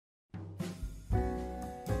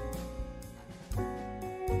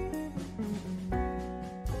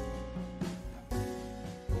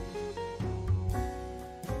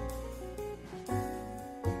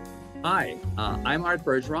Hi, I'm Art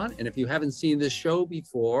Bergeron, and if you haven't seen this show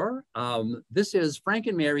before, this is Frank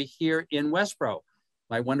and Mary here in Westborough.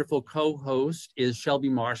 My wonderful co-host is Shelby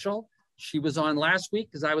Marshall. She was on last week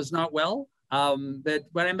because I was not well, but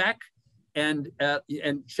I'm back. And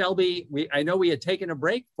Shelby, I know we had taken a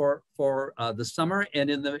break for the summer,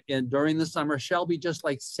 and during the summer, Shelby just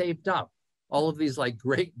like saved up all of these like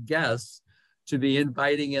great guests to be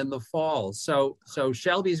inviting in the fall. So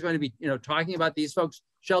Shelby's going to be talking about these folks.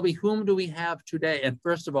 Shelby, whom do we have today? And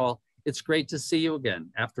first of all, it's great to see you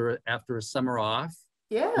again after a summer off.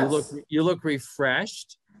 Yes. You look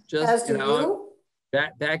refreshed. Just as do you.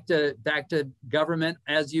 Back to government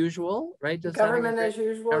as usual, right? Just government as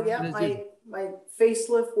usual. Yeah, my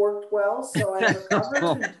facelift worked well, so I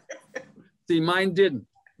recovered. See, mine didn't.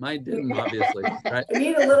 Mine didn't, obviously. Right? I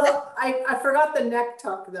need a little. I forgot the neck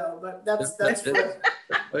tuck though, but that's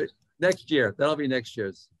for next year. That'll be next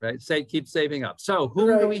year's, right? Keep saving up. So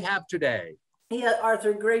whom do we have today? Yeah,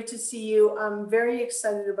 Arthur, great to see you. I'm very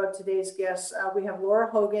excited about today's guests. We have Laura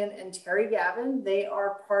Hogan and Terry Gavin. They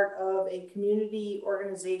are part of a community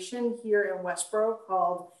organization here in Westborough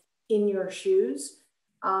called In Your Shoes.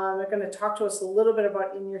 They're going to talk to us a little bit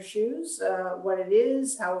about In Your Shoes, what it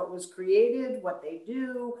is, how it was created, what they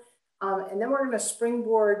do. And then we're going to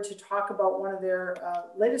springboard to talk about one of their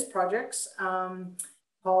latest projects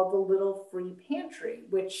called the Little Free Pantry,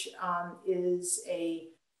 which is a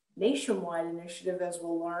nationwide initiative, as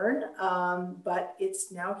we'll learn, but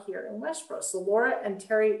it's now here in Westborough. So Laura and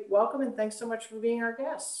Terry, welcome, and thanks so much for being our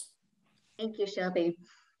guests. Thank you, Shelby.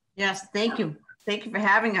 Yes, thank you. Thank you for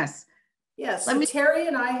having us. Yes, so Terry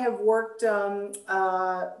and I have worked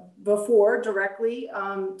before directly.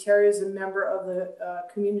 Terry is a member of the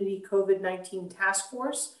Community COVID-19 Task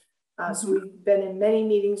Force. So we've been in many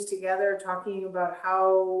meetings together talking about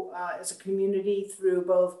how, as a community, through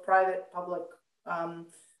both private, public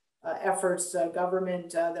efforts,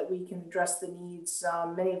 government, that we can address the needs,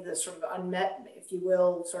 many of the sort of unmet, if you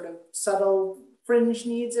will, sort of subtle fringe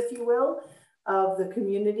needs, if you will, of the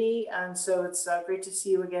community. And so it's great to see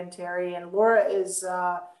you again, Terry. And Laura is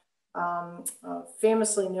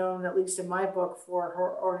famously known, at least in my book, for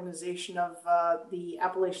her organization of the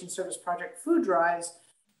Appalachian Service Project food drives,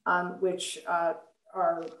 which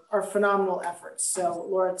are phenomenal efforts. So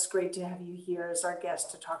Laura, it's great to have you here as our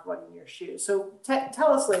guest to talk about In Your Shoes. So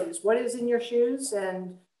tell us, ladies, what is In Your Shoes,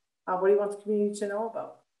 and what do you want the community to know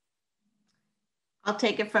about? I'll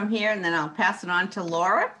take it from here and then I'll pass it on to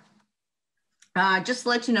Laura. Just to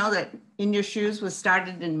let you know that In Your Shoes was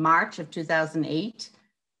started in March of 2008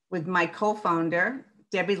 with my co-founder,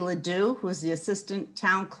 Debbie Ledoux, who's the assistant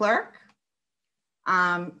town clerk.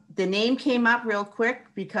 The name came up real quick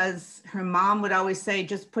because her mom would always say,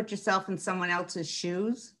 just put yourself in someone else's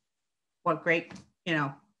shoes. What great,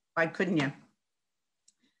 why couldn't you?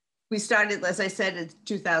 We started, as I said, in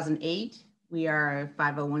 2008. We are a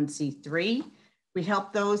 501c3. We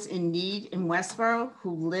help those in need in Westborough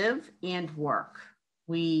who live and work.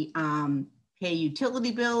 We pay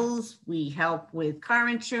utility bills. We help with car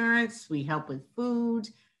insurance. We help with food.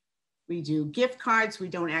 We do gift cards. We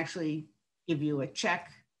don't actually give you a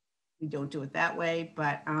check. We don't do it that way,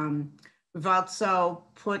 but we've also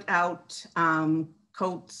put out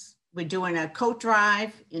coats. We're doing a coat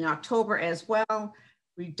drive in October as well.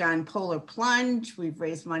 We've done Polar Plunge. We've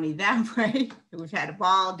raised money that way. We've had a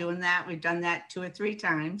ball doing that. We've done that 2 or 3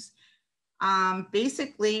 times.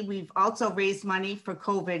 Basically, we've also raised money for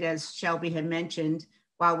COVID, as Shelby had mentioned.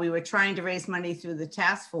 While we were trying to raise money through the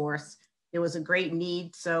task force, there was a great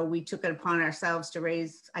need. So we took it upon ourselves to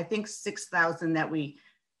raise, I think, $6,000 that we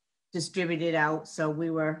distributed out. So we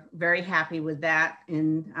were very happy with that.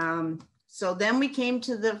 And so then we came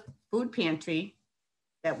to the food pantry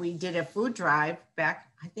that we did a food drive back,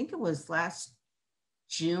 I think it was last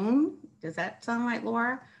June. Does that sound right,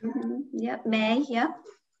 Laura? Yep, May, yep.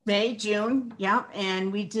 May, June, yep.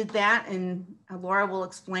 And we did that, and Laura will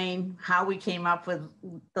explain how we came up with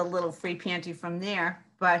the Little Free Pantry from there.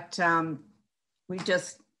 But we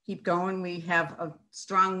just keep going. We have a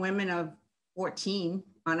strong women of 14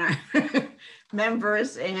 on our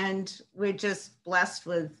members, and we're just blessed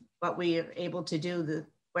with what we are able to do. The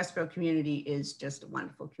Westborough community is just a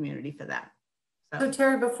wonderful community for that. So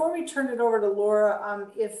Terry, before we turn it over to Laura,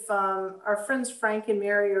 if our friends Frank and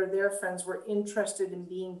Mary or their friends were interested in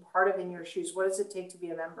being part of In Your Shoes, what does it take to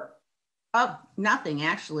be a member? Oh, nothing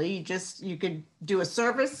actually. You could do a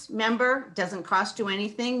service member. It doesn't cost you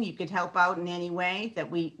anything. You could help out in any way that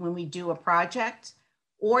when we do a project,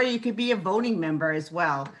 or you could be a voting member as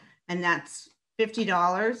well. And that's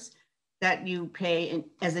 $50 that you pay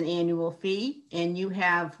as an annual fee. And you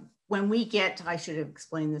have when we get, I should have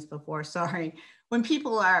explained this before, sorry. When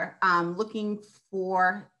people are looking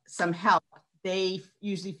for some help, they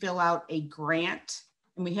usually fill out a grant,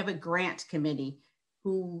 and we have a grant committee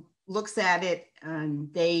who looks at it,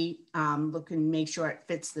 and they look and make sure it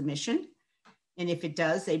fits the mission. And if it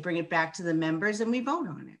does, they bring it back to the members and we vote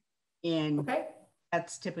on it. And Okay.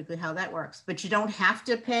 that's typically how that works. But you don't have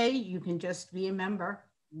to pay. You can just be a member.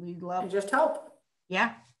 We love And just help.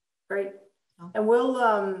 Yeah. Great. And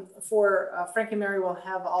we'll, for Frank and Mary, will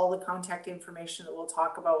have all the contact information that we'll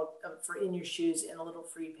talk about for In Your Shoes in a Little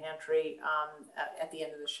Free Pantry at the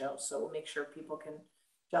end of the show. So we'll make sure people can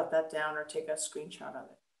jot that down or take a screenshot of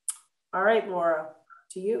it. All right, Laura,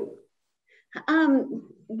 to you.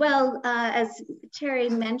 Well, as Terry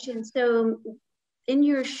mentioned, so In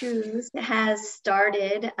Your Shoes has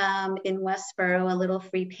started in Westborough, a Little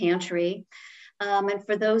Free Pantry. And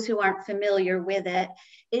for those who aren't familiar with it,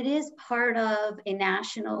 it is part of a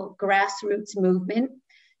national grassroots movement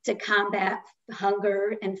to combat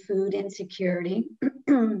hunger and food insecurity.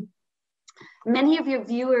 Many of your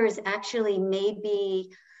viewers actually may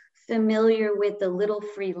be familiar with the Little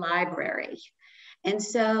Free Library. And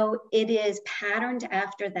so it is patterned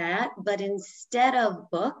after that, but instead of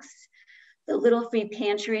books, the Little Free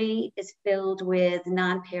Pantry is filled with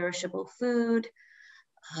non-perishable food,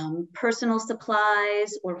 personal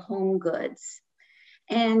supplies, or home goods.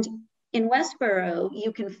 And in Westborough,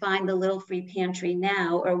 you can find the Little Free Pantry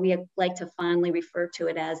now, or we like to fondly refer to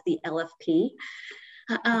it as the LFP.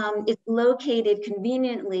 It's located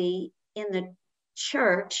conveniently in the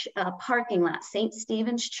church parking lot, St.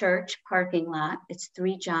 Stephen's Church parking lot. It's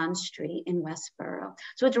 3 John Street in Westborough.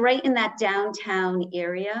 So it's right in that downtown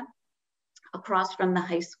area across from the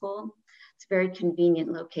high school. It's a very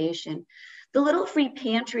convenient location. The Little Free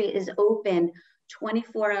Pantry is open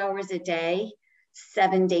 24 hours a day,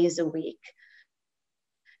 7 days a week.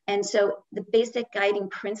 And so the basic guiding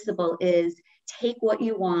principle is take what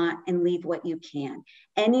you want and leave what you can.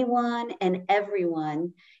 Anyone and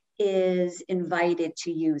everyone is invited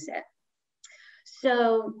to use it.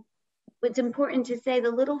 So what's important to say,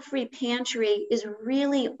 the Little Free Pantry is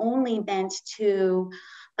really only meant to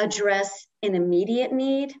address an immediate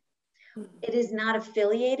need. It is not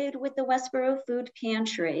affiliated with the Westborough Food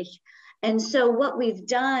Pantry. And so what we've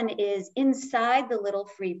done is inside the Little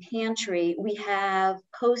Free Pantry, we have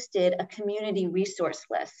posted a community resource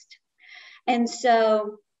list. And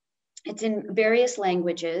so it's in various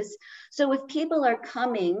languages. So if people are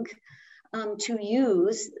coming to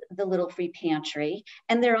use the Little Free Pantry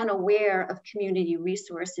and they're unaware of community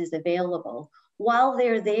resources available, while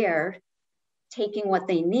they're there taking what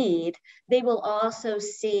they need, they will also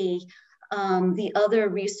see the other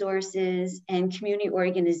resources and community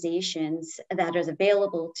organizations that are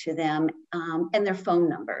available to them and their phone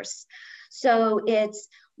numbers. So it's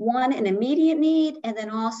one, an immediate need, and then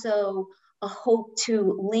also a hope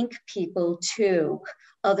to link people to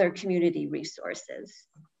other community resources.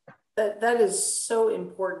 That is so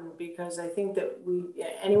important, because I think that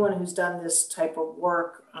anyone who's done this type of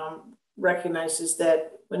work recognizes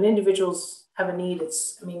that when individuals have a need,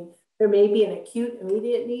 there may be an acute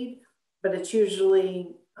immediate need, but it's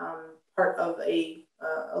usually part of a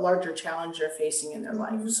larger challenge they're facing in their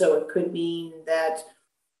life. So it could mean that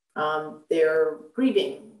they're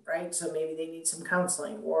grieving, right? So maybe they need some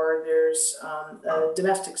counseling, or there's a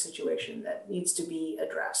domestic situation that needs to be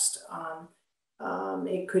addressed.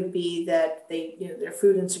 It could be that they're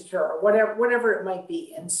food insecure, or whatever it might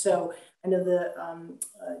be. And so I know the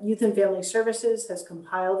Youth and Family Services has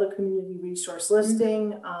compiled a community resource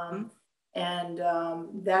listing, and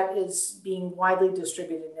that is being widely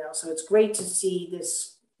distributed now. So it's great to see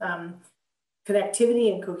this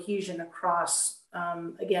connectivity and cohesion across,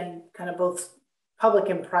 again, kind of both public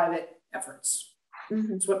and private efforts.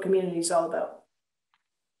 It's what community is all about.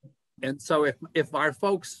 And so if our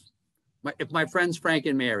folks, if my friends Frank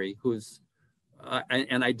and Mary, who's,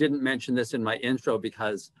 and I didn't mention this in my intro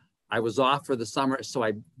because I was off for the summer, so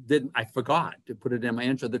I forgot to put it in my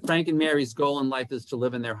intro, that Frank and Mary's goal in life is to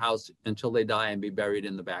live in their house until they die and be buried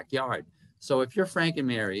in the backyard. So if you're Frank and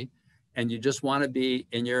Mary and you just want to be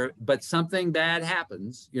in but something bad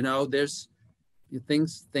happens, there's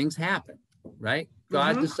things happen, right?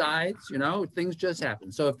 God decides, things just happen.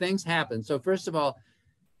 So if things happen, so first of all,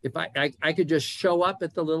 if I could just show up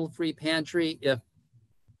at the Little Free Pantry if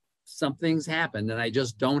something's happened and I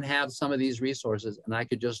just don't have some of these resources, and I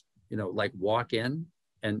could just, like walk in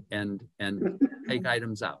and take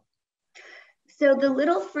items out. So the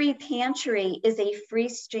Little Free Pantry is a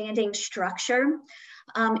freestanding structure.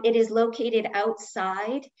 It is located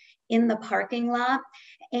outside in the parking lot,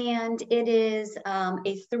 and it is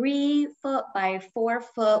a 3-foot by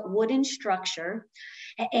 4-foot wooden structure,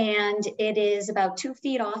 and it is about 2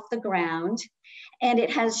 feet off the ground, and it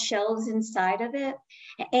has shelves inside of it,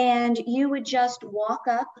 and you would just walk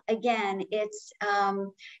up. Again, it's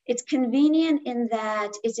convenient in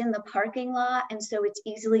that it's in the parking lot, and so it's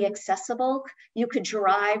easily accessible. You could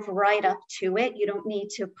drive right up to it. You don't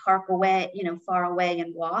need to park away, far away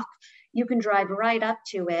and walk. You can drive right up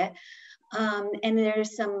to it. And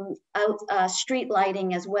there's some street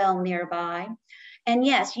lighting as well nearby. And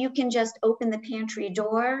yes, you can just open the pantry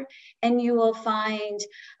door and you will find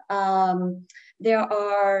there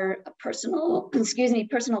are personal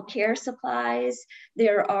care supplies,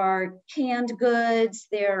 there are canned goods,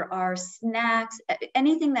 there are snacks,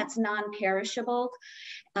 anything that's non-perishable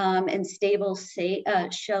and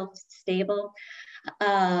shelf stable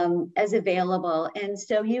as available. And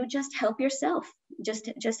so you just help yourself.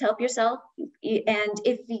 Just help yourself. And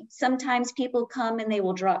sometimes people come and they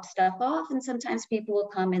will drop stuff off, and sometimes people will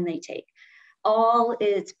come and they take. All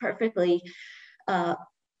is perfectly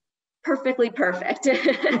perfect.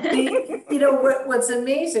 What's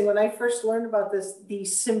amazing when I first learned about this, the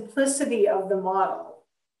simplicity of the model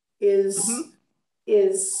is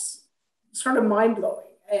sort of mind-blowing.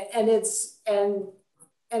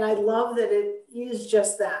 And I love that it is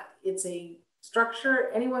just that. It's a structure.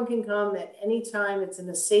 Anyone can come at any time. It's in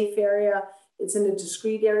a safe area. It's in a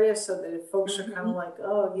discreet area, so that if folks are kind of like,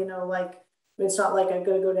 it's not like I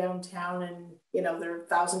got to go downtown and, there are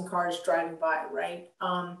 1,000 cars driving by, right?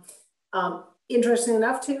 Interesting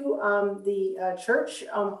enough too, the church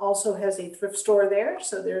also has a thrift store there.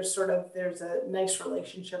 So there's a nice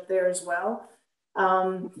relationship there as well.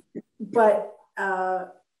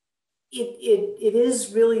 It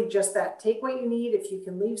is really just that. Take what you need. If you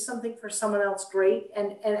can leave something for someone else, great.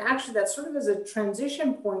 And actually that sort of is a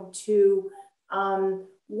transition point to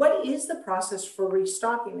what is the process for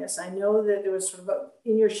restocking this? I know that there was sort of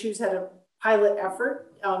In Your Shoes had a pilot effort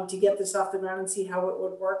to get this off the ground and see how it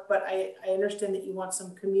would work. But I understand that you want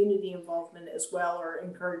some community involvement as well, or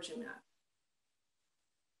encouraging that.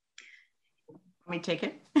 Let me take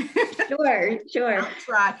it. Sure.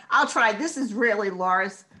 I'll try. This is really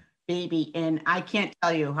Laura's baby, and I can't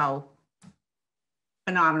tell you how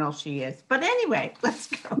phenomenal she is. But anyway, let's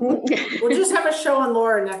go. We'll just have a show on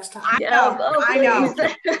Laura next time. I know.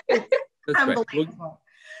 That's Unbelievable.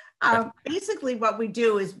 Basically, what we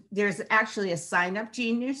do is there's actually a sign-up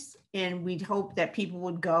genius, and we'd hope that people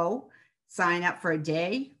would go sign up for a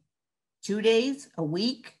day, 2 days, a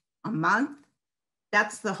week, a month.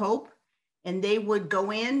 That's the hope. And they would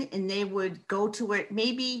go in and they would go to it.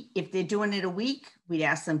 Maybe if they're doing it a week, we'd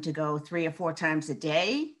ask them to go 3 or 4 times a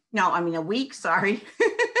day. A week, sorry.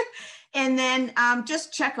 And then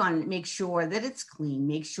just check on it, make sure that it's clean,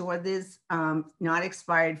 make sure there's not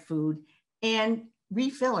expired food, and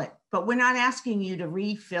refill it. But we're not asking you to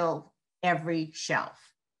refill every shelf.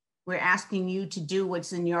 We're asking you to do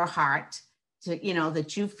what's in your heart, to,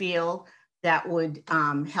 that you feel that would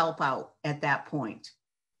help out at that point.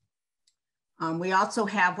 We also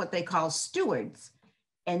have what they call stewards,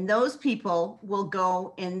 and those people will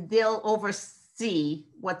go and they'll oversee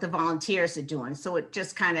what the volunteers are doing. So it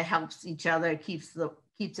just kind of helps each other, keeps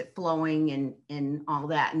it flowing and all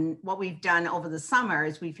that. And what we've done over the summer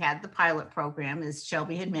is we've had the pilot program, as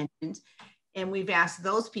Shelby had mentioned, and we've asked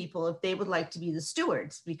those people if they would like to be the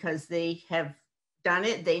stewards, because they have done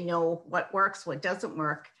it. They know what works, what doesn't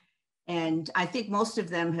work. And I think most of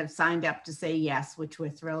them have signed up to say yes, which we're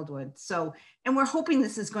thrilled with. So, and we're hoping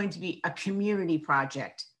this is going to be a community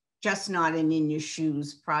project, just not an In Your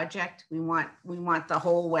Shoes project. We want the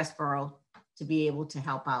whole Westborough to be able to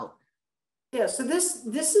help out. Yeah, so this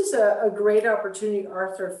is a great opportunity,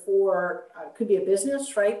 Arthur, for could be a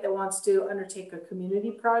business, right, that wants to undertake a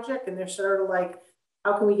community project, and they're sort of like,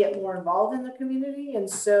 how can we get more involved in the community? And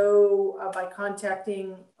so by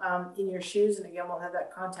contacting In Your Shoes, and again, we'll have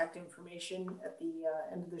that contact information at the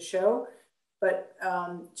end of the show, but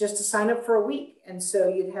just to sign up for a week. And so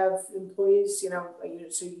you'd have employees,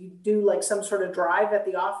 so you do like some sort of drive at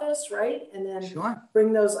the office, right? And then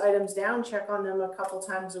bring those items down, check on them a couple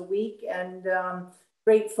times a week, and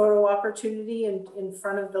great photo opportunity in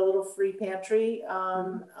front of the Little Free Pantry,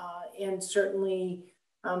 and certainly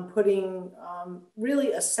putting really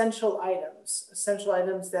essential items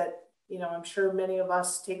that, I'm sure many of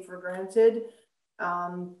us take for granted,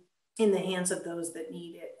 in the hands of those that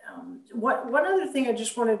need it. One other thing I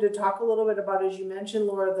just wanted to talk a little bit about, as you mentioned,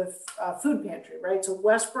 Laura, the food pantry, right? So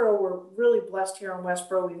Westborough, we're really blessed here in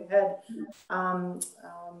Westborough. We've had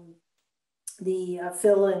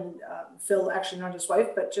Phil, actually not his wife,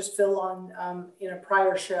 but just Phil on in a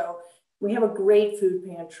prior show. We have a great food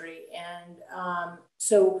pantry, and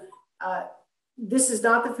this is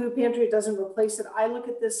not the food pantry. It doesn't replace it. I look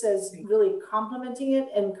at this as really complementing it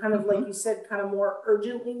and kind of, like you said, kind of more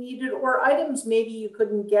urgently needed, or items maybe you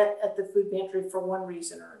couldn't get at the food pantry for one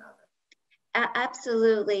reason or another.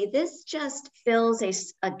 Absolutely. This just fills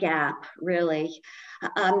a gap, really.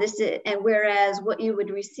 And whereas what you would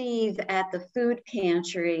receive at the food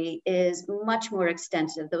pantry is much more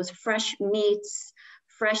extensive, those fresh meats,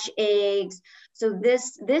 fresh eggs. So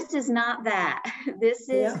this is not that. This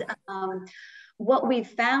is what we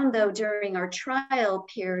found, though, during our trial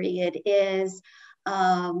period is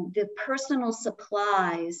the personal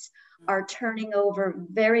supplies are turning over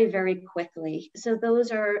very, very quickly. So those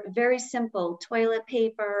are very simple: toilet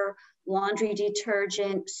paper, laundry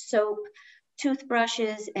detergent, soap,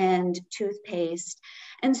 toothbrushes, and toothpaste.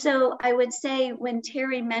 And so I would say, when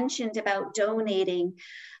Terry mentioned about donating,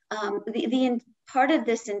 the part of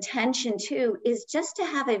this intention too is just to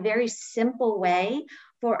have a very simple way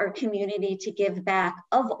for our community to give back,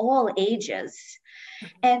 of all ages.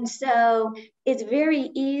 And so it's very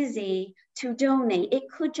easy to donate. It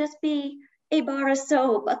could just be a bar of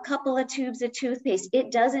soap, a couple of tubes of toothpaste.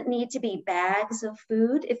 It doesn't need to be bags of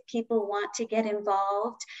food if people want to get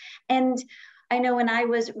involved. And I know when I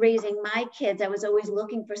was raising my kids, I was always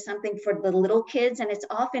looking for something for the little kids, and it's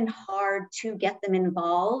often hard to get them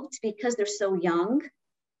involved because they're so young.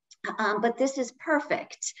 But this is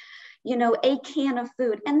perfect. You know, a can of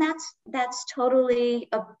food, and that's totally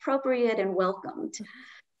appropriate and welcomed.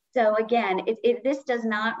 So again, this does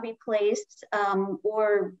not replace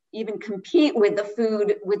or even compete with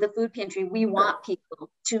the food pantry. We want people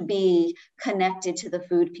to be connected to the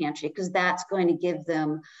food pantry because that's going to give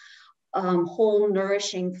them whole,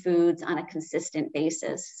 nourishing foods on a consistent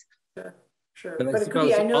basis. Sure. But I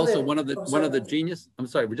suppose also one of the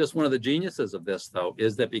geniuses of this, though,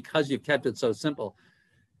 is that because you've kept it so simple,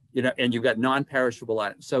 you know, and you've got non-perishable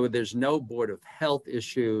items, so there's no Board of Health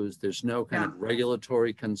issues, there's no kind of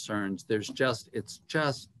regulatory concerns. It's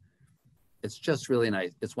just really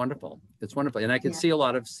nice. It's wonderful. It's wonderful, and I can see a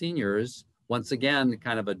lot of seniors once again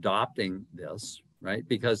kind of adopting this, right?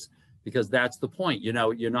 Because that's the point. You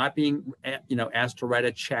know, you're not being, you know, asked to write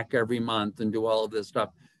a check every month and do all of this stuff.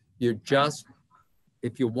 You're just,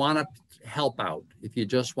 if you want to help out, if you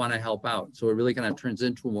just want to help out. So it really kind of turns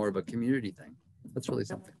into more of a community thing. That's really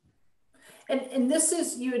something. And this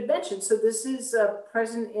is, you had mentioned, so this is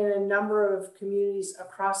present in a number of communities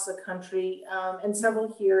across the country, and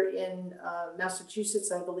several here in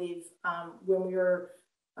Massachusetts, I believe. When we were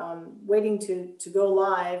waiting to go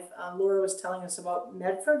live, Laura was telling us about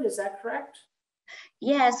Medford, is that correct?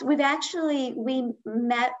 Yes, we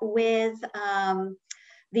met with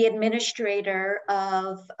the administrator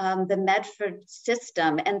of the Medford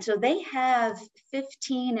system. And so they have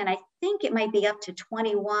 15, and I think it might be up to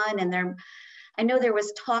 21. And I know there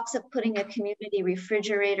was talks of putting a community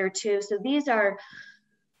refrigerator too. So these are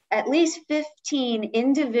at least 15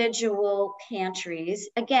 individual pantries.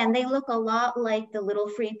 Again, they look a lot like the Little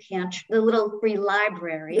Free Pantry, the Little Free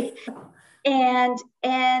Library. And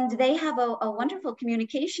they have a wonderful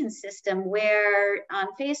communication system where on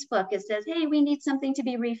Facebook it says, hey, we need something to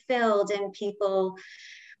be refilled, and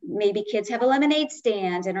maybe kids have a lemonade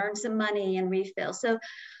stand and earn some money and refill. So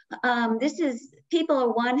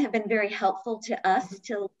people have been very helpful to us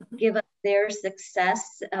to give us their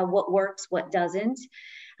success, what works, what doesn't.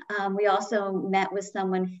 We also met with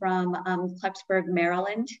someone from Clarksburg,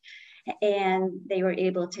 Maryland, and they were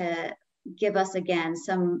able to give us, again,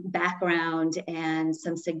 some background and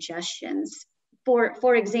some suggestions.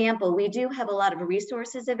 For example, we do have a lot of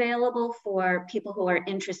resources available for people who are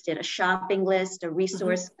interested, a shopping list, a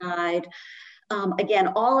resource guide. Again,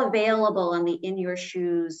 all available on the In Your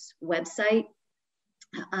Shoes website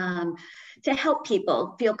to help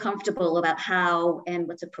people feel comfortable about how and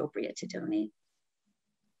what's appropriate to donate.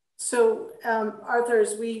 So Arthur,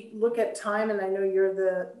 as we look at time, and I know you're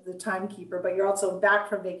the timekeeper, but you're also back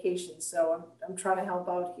from vacation, so I'm trying to help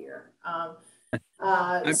out here.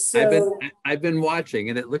 I've been watching,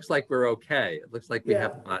 and it looks like we're okay. It looks like we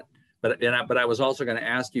have not. But I was also going to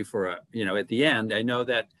ask you for at the end. I know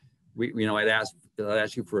that I'd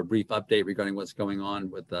ask you for a brief update regarding what's going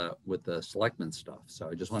on with the selectmen stuff.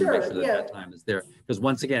 So I just want to make sure that time is there, because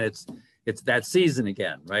once again, it's that season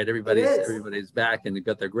again, right? Everybody's back, and they've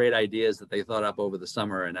got their great ideas that they thought up over the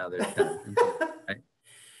summer, and now they're kind of right?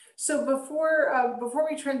 So before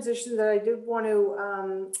we transition, that I did want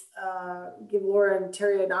to give Laura and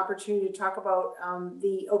Terry an opportunity to talk about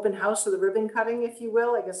the open house, or the ribbon cutting, if you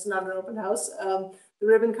will. I guess not an open house, the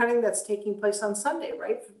ribbon cutting that's taking place on Sunday,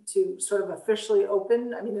 right? To sort of officially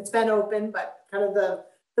open. I mean, it's been open, but kind of the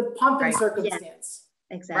pomp and circumstance.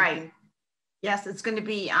 Yeah, exactly. Right. Yes, it's going to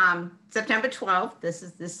be September 12th. This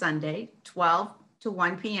is this Sunday, 12 to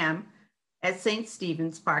 1 p.m. at St.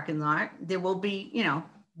 Stephen's parking lot. There will be, you know,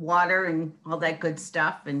 water and all that good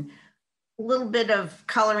stuff, and a little bit of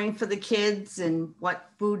coloring for the kids and what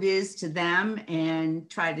food is to them, and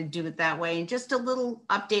try to do it that way. And just a little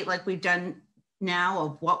update like we've done now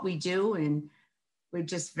of what we do. And we're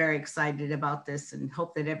just very excited about this and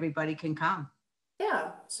hope that everybody can come.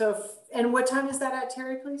 Yeah. So, and what time is that at,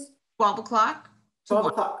 Terry, please? 12 o'clock. 12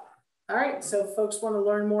 o'clock. All right. So folks want to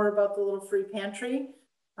learn more about the Little Free Pantry.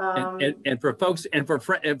 And for folks, and for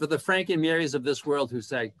the Frank and Marys of this world who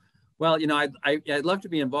say, well, you know, I'd love to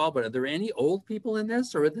be involved, but are there any old people in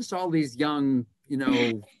this, or are this all these young, you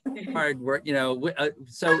know, hard work, you know?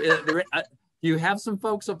 Do you have some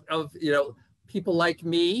folks of you know, people like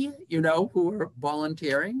me, you know, who are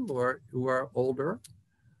volunteering or who are older?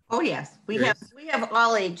 Oh yes, we have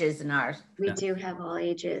all ages in ours. We do have all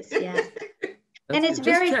ages, yeah. And it's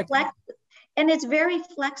very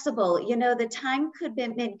flexible. You know, the time could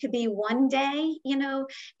be one day, you know,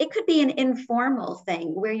 it could be an informal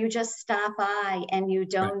thing where you just stop by and you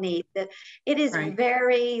donate. It is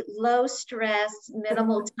very low stress,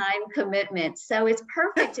 minimal time commitment. So it's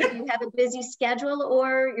perfect if you have a busy schedule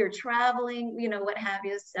or you're traveling, you know, what have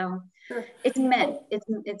you. So it's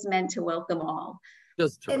meant to welcome all.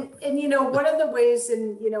 And you know, one of the ways,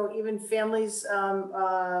 and you know, even families,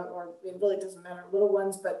 or it really doesn't matter, little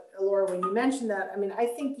ones, but Laura, when you mentioned that, I mean, I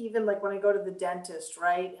think even like when I go to the dentist,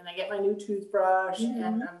 right, and I get my new toothbrush,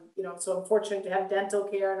 and I'm, you know, so I'm fortunate to have dental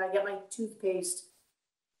care, and I get my toothpaste.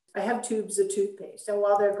 I have tubes of toothpaste, and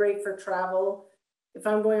while they're great for travel, if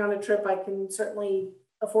I'm going on a trip, I can certainly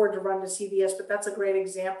afford to run to CVS, but that's a great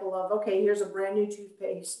example of, okay, here's a brand new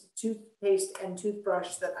toothpaste and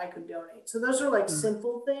toothbrush that I could donate. So those are like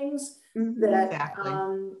simple things that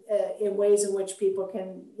in ways in which people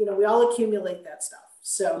can, you know, we all accumulate that stuff.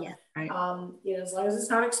 So, you know, as long as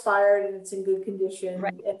it's not expired and it's in good condition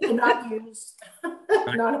and not used,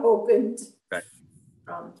 not opened. Right.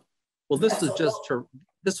 Well, this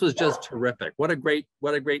was just terrific. What a great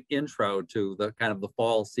intro to the kind of the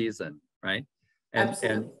fall season, right? And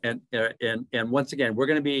once again, we're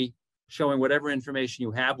going to be showing whatever information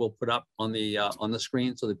you have. We'll put up on the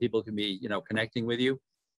screen so that people can be, you know, connecting with you.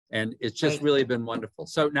 And it's just really been wonderful.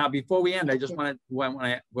 So now, before we end, I just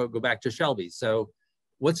we'll go back to Shelby. So,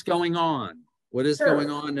 what's going on? What is going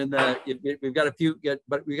on in the? We've got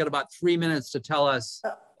but we've got about 3 minutes to tell us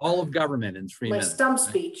all of government in 3 minutes. My stump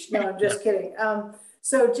speech. No, I'm just kidding.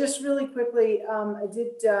 So just really quickly, I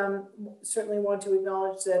did certainly want to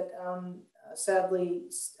acknowledge that. Sadly,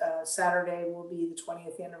 Saturday will be the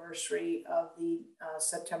 20th anniversary of the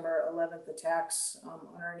September 11th attacks on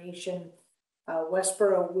our nation.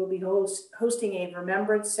 Westborough will be hosting a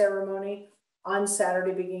remembrance ceremony on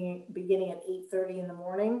Saturday beginning at 8:30 in the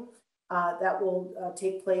morning. That will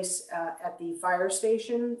take place at the fire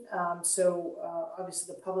station. So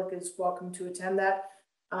obviously the public is welcome to attend that.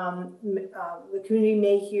 The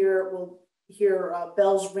community will hear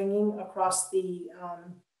bells ringing across the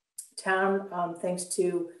town, thanks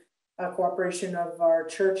to cooperation of our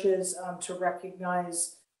churches to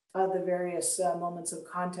recognize the various moments of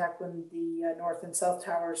contact when the North and South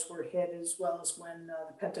Towers were hit, as well as when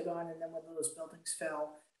the Pentagon and then when those buildings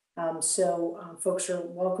fell. So folks are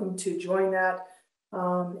welcome to join that,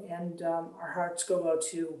 and our hearts go out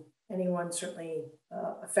to anyone certainly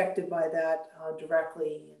affected by that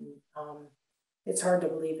directly. And it's hard to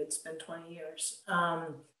believe it's been 20 years.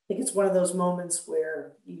 I think it's one of those moments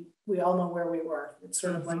where we all know where we were. It's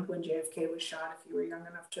sort of like when JFK was shot, if you were young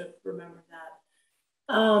enough to remember that.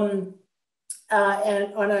 And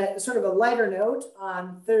on a sort of a lighter note,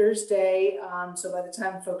 on Thursday, so by the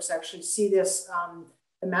time folks actually see this,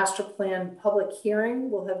 the master plan public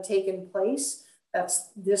hearing will have taken place. That's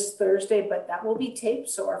this Thursday, but that will be taped.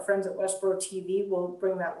 So our friends at Westborough TV will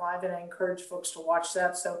bring that live, and I encourage folks to watch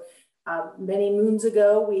that. So many moons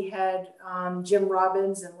ago, we had Jim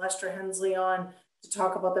Robbins and Lester Hensley on to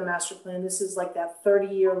talk about the master plan. This is like that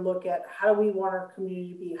 30-year look at how do we want our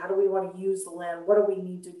community to be? How do we want to use the land? What do we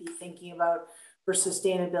need to be thinking about for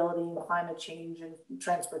sustainability and climate change and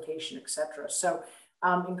transportation, et cetera? So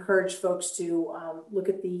encourage folks to look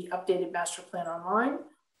at the updated master plan online,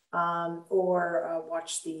 or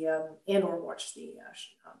watch the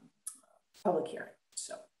public hearing.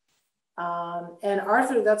 So, and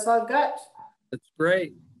Arthur, that's all I've got. That's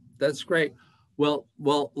great. That's great. Well,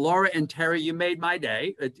 Laura and Terry, you made my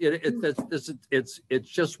day. It's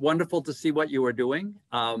just wonderful to see what you are doing.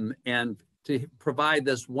 And to provide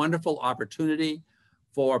this wonderful opportunity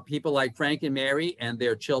for people like Frank and Mary and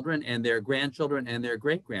their children and their grandchildren and their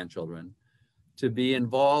great-grandchildren to be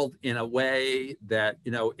involved in a way that,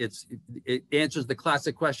 you know, it answers the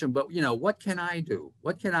classic question, but, you know, what can I do?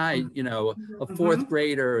 What can I, you know, a fourth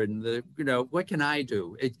grader and the, you know, what can I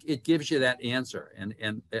do? It gives you that answer.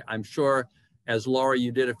 And I'm sure, as Laura,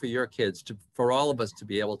 you did it for your kids, for all of us to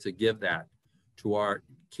be able to give that to our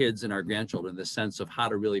kids and our grandchildren, the sense of how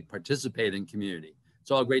to really participate in community. It's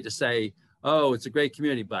all great to say, oh, it's a great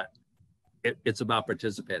community, but it's about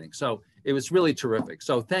participating. So it was really terrific.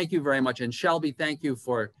 So thank you very much. And Shelby, thank you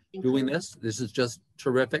for doing this. This is just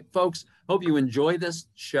terrific. Folks, hope you enjoy this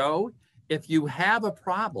show. If you have a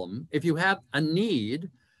problem, if you have a need,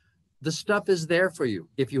 the stuff is there for you.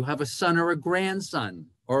 If you have a son or a grandson,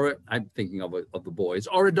 or I'm thinking of the boys,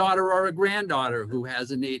 or a daughter or a granddaughter who has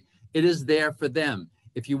a need, it is there for them.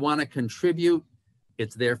 If you want to contribute,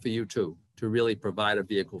 it's there for you too, to really provide a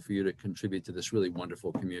vehicle for you to contribute to this really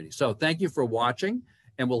wonderful community. So thank you for watching,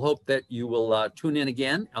 and we'll hope that you will tune in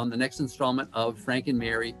again on the next installment of Frank and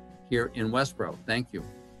Mary here in Westborough. Thank you.